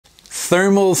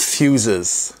Thermal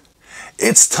fuses.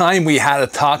 It's time we had a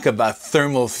talk about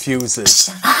thermal fuses.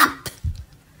 Shut up!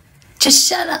 Just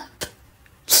shut up.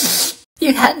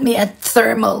 You had me at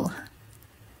thermal.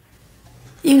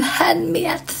 You had me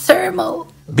at thermal.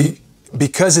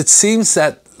 Because it seems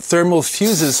that thermal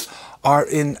fuses are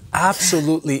in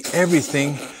absolutely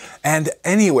everything and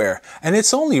anywhere. And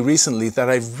it's only recently that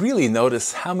I've really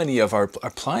noticed how many of our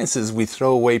appliances we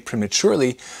throw away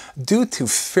prematurely due to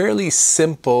fairly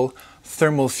simple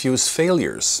thermal fuse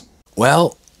failures.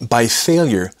 Well, by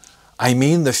failure, I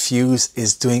mean the fuse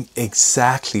is doing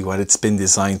exactly what it's been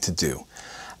designed to do.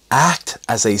 Act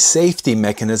as a safety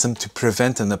mechanism to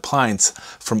prevent an appliance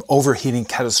from overheating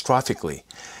catastrophically.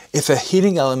 If a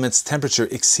heating element's temperature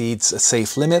exceeds a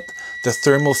safe limit, the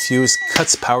thermal fuse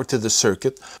cuts power to the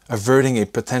circuit, averting a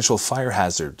potential fire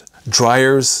hazard.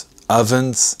 Dryers,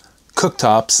 ovens,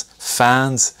 cooktops,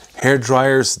 fans, hair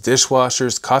dryers,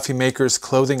 dishwashers, coffee makers,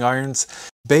 clothing irons,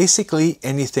 basically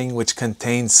anything which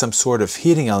contains some sort of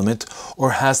heating element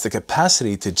or has the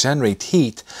capacity to generate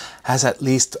heat has at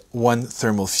least one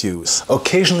thermal fuse.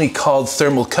 Occasionally called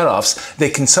thermal cutoffs, they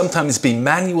can sometimes be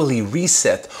manually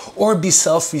reset or be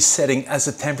self-resetting as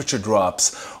the temperature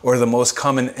drops, or the most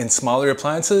common in smaller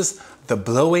appliances, the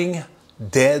blowing,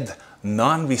 dead,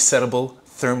 non-resettable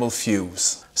thermal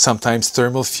fuse. Sometimes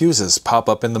thermal fuses pop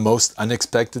up in the most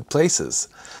unexpected places.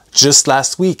 Just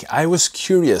last week, I was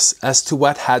curious as to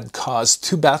what had caused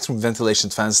two bathroom ventilation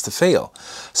fans to fail.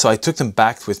 So I took them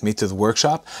back with me to the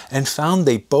workshop and found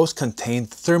they both contained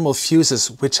thermal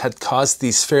fuses which had caused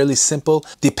these fairly simple,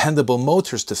 dependable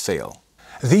motors to fail.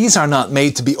 These are not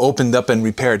made to be opened up and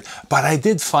repaired, but I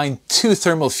did find two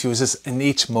thermal fuses in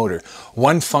each motor,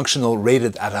 one functional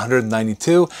rated at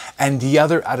 192 and the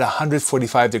other at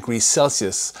 145 degrees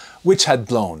Celsius, which had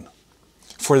blown.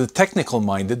 For the technical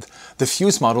minded, the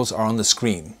fuse models are on the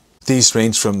screen. These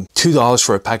range from $2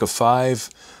 for a pack of 5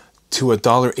 to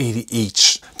 $1.80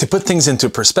 each. To put things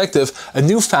into perspective, a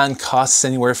new fan costs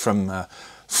anywhere from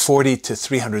 $40 to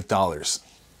 $300.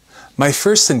 My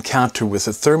first encounter with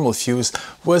a thermal fuse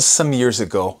was some years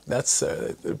ago. That's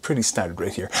pretty standard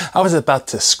right here. I was about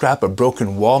to scrap a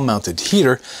broken wall-mounted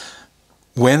heater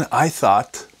when I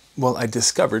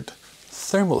discovered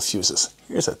thermal fuses.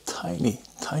 Here's a tiny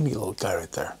little guy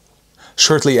right there.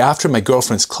 Shortly after, my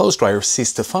girlfriend's clothes dryer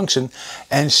ceased to function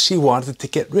and she wanted to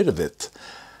get rid of it.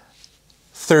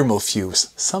 Thermal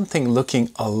fuse, something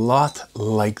looking a lot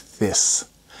like this.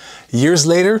 Years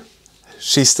later,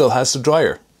 she still has the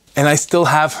dryer. And I still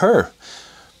have her.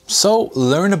 So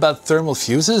learn about thermal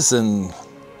fuses and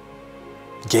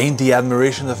gain the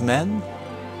admiration of men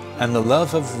and the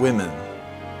love of women.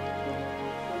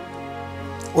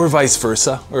 Or vice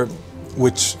versa, or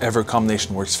whichever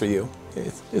combination works for you.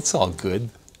 It's all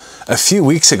good. A few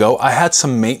weeks ago, I had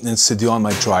some maintenance to do on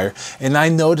my dryer and I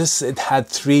noticed it had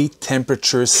 3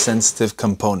 temperature sensitive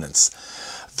components.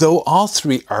 Though all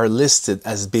 3 are listed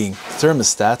as being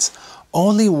thermostats,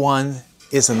 only one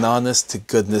is an honest to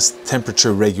goodness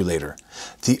temperature regulator.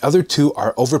 The other 2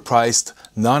 are overpriced,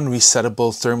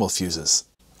 non-resettable thermal fuses.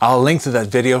 I'll link to that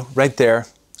video right there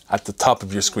at the top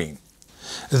of your screen.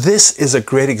 This is a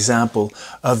great example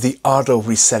of the auto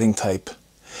resetting type.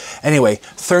 Anyway,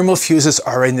 thermal fuses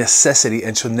are a necessity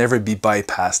and should never be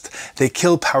bypassed. They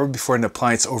kill power before an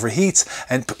appliance overheats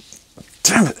and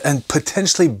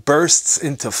potentially bursts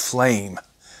into flame.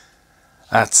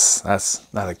 That's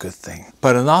not a good thing.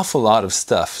 But an awful lot of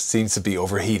stuff seems to be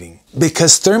overheating.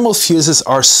 Because thermal fuses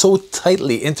are so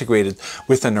tightly integrated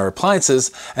within our appliances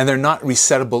and they're not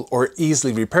resettable or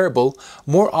easily repairable,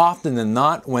 more often than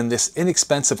not, when this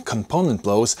inexpensive component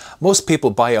blows, most people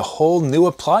buy a whole new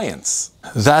appliance.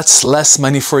 That's less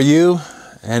money for you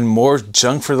and more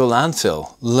junk for the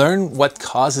landfill. Learn what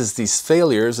causes these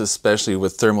failures, especially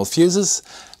with thermal fuses,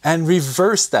 and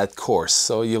reverse that course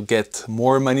so you'll get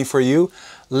more money for you,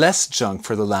 less junk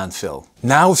for the landfill.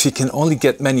 Now, if you can only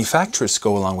get manufacturers to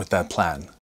go along with that plan.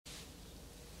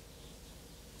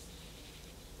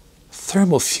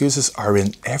 Thermal fuses are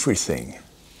in everything.